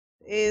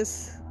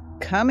is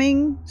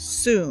coming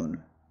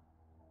soon.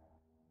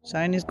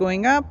 Sign is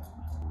going up.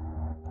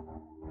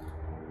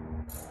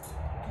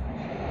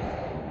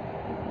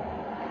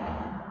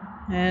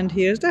 And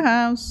here's the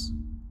house.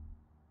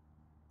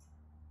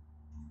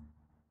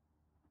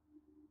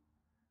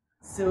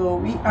 So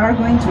we are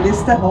going to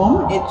list the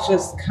home. It's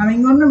just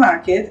coming on the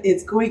market.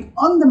 It's going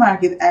on the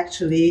market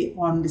actually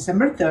on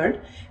December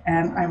 3rd.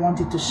 And I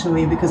wanted to show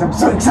you because I'm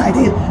so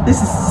excited.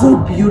 This is so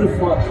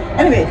beautiful.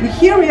 Anyway,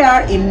 here we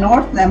are in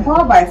North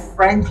Nampa by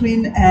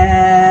Franklin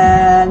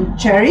and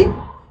Cherry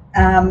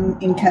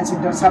in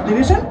Kensington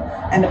subdivision.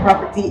 And the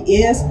property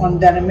is on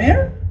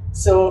Delamere.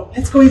 So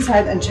let's go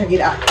inside and check it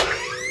out.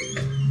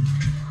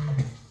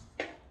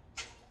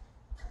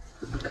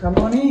 Come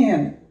on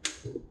in.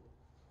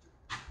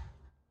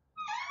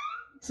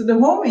 So the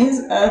home is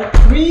a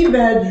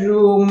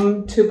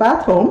 3-bedroom,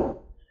 2-bath home,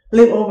 a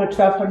little over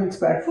 1,200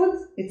 square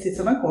foot. It sits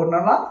on a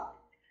corner lot,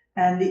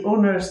 and the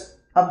owners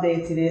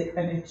updated it,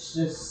 and it's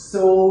just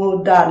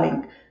so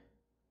darling.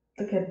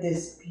 Look at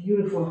this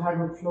beautiful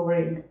hardwood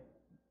flooring.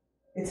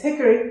 It's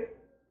hickory.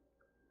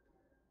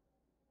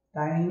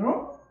 Dining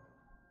room.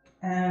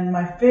 And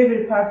my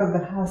favorite part of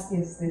the house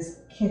is this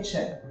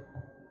kitchen.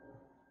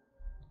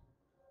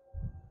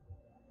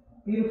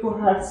 Beautiful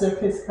hard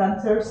surface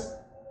counters.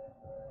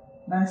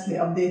 Nicely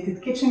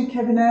updated kitchen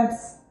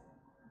cabinets.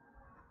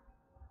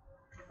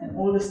 And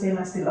all the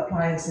stainless steel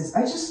appliances.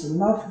 I just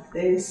love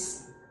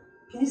this.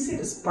 Can you see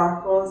the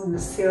sparkles and the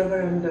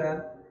silver and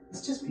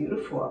it's just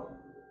beautiful.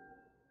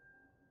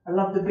 I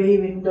love the bay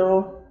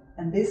window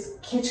and this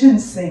kitchen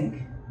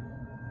sink.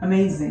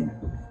 Amazing.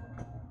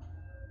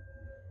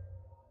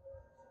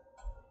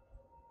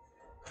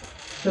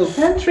 So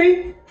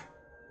pantry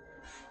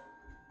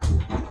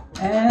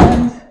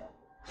and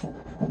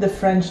the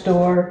French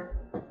door.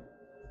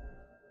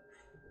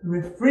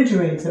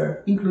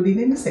 Refrigerator included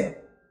in the sale.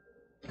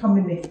 Come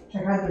with me,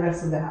 check out the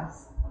rest of the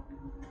house.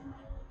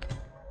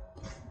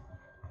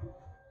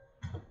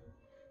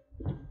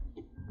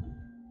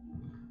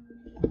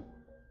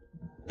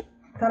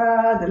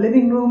 Ta-da! The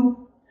living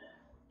room.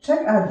 Check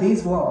out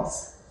these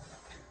walls.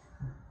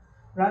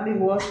 Rounded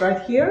walls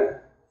right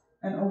here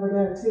and over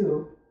there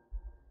too.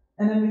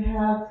 And then we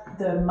have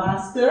the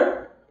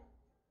master.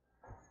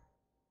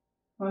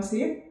 Want to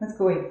see it? Let's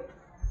go in.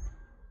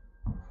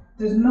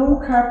 There's no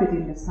carpet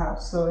in this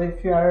house, so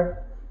if you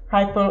are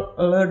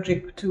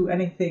hyperallergic to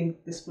anything,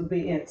 this would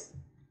be it.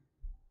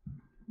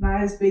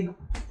 Nice big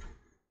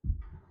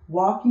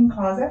walk-in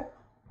closet,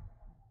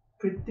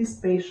 pretty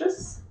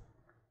spacious.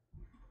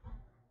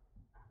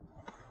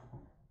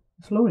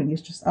 The flooring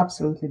is just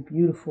absolutely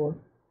beautiful,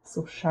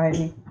 so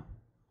shiny.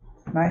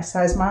 Nice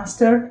size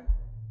master.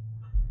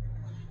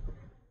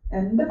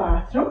 And the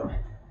bathroom,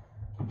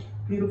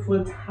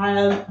 beautiful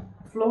tile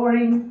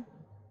flooring.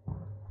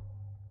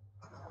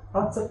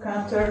 Lots of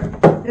counter.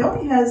 It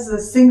only has a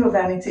single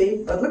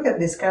vanity, but look at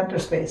this counter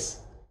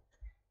space.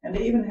 And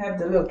they even have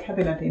the little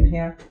cabinet in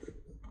here.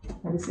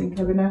 Medicine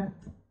cabinet.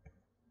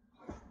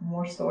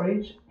 More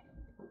storage.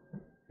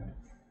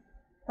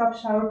 Tub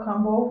shower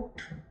combo.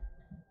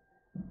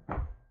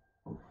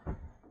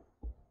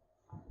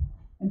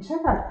 And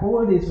check out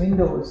all these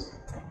windows.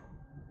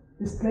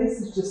 This place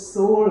is just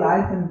so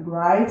light and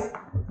bright.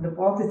 The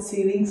vaulted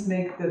ceilings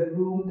make the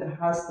room, the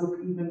house look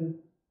even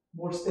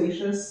more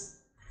spacious.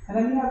 And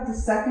then we have the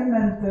second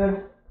and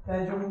third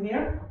bedroom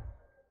here.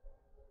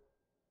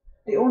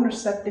 The owner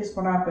set this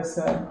one up as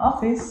an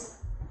office.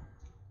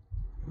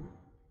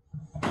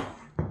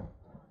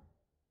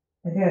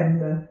 Again,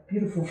 the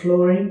beautiful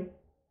flooring.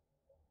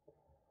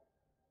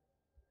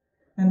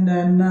 And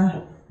then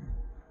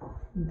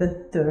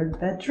the third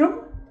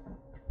bedroom.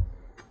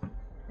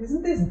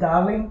 Isn't this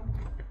darling?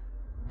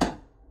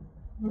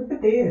 Look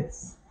at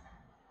this.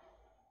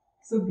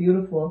 So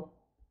beautiful.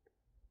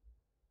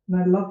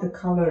 And I love the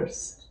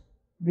colors.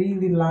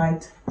 Really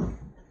light.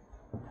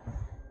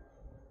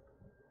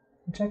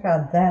 Check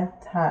out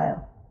that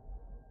tile.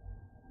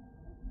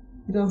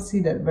 You don't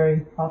see that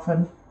very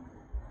often.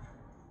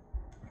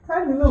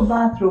 Tiny little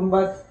bathroom,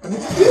 but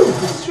it's cute.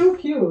 It's so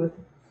cute.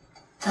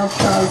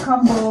 Outside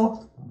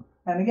combo.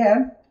 And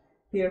again,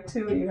 here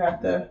too you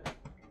have the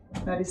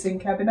medicine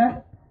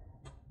cabinet.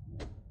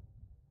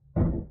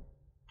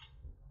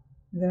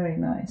 Very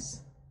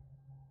nice.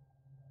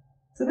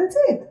 So that's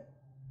it.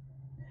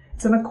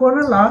 It's on a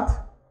corner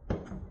lot.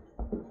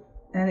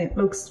 And it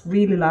looks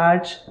really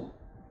large.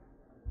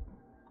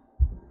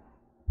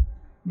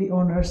 The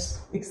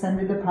owners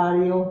extended the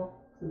patio,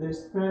 so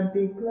there's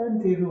plenty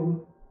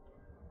room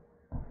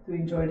to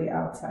enjoy the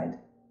outside.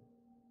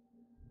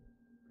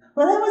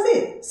 Well, that was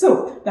it.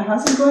 So the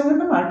house is going on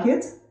the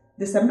market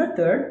December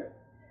 3rd,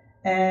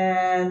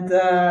 and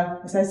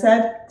as I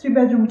said,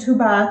 3-bedroom,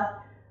 2-bath,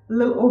 a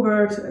little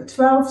over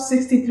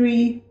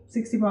 1263,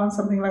 61,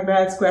 something like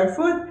that square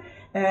foot.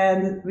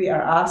 And we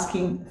are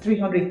asking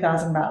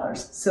 $300,000.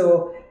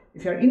 So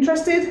if you're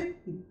interested,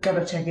 you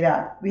gotta check it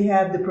out. We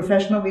have the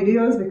professional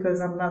videos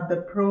because I'm not the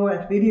pro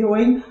at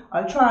videoing.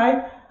 I'll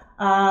try.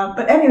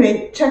 But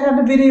anyway, check out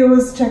the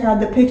videos, check out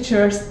the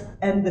pictures.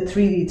 and the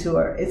 3D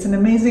tour. It's an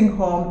amazing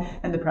home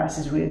and the price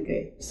is really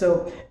great.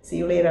 So see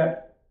you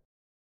later.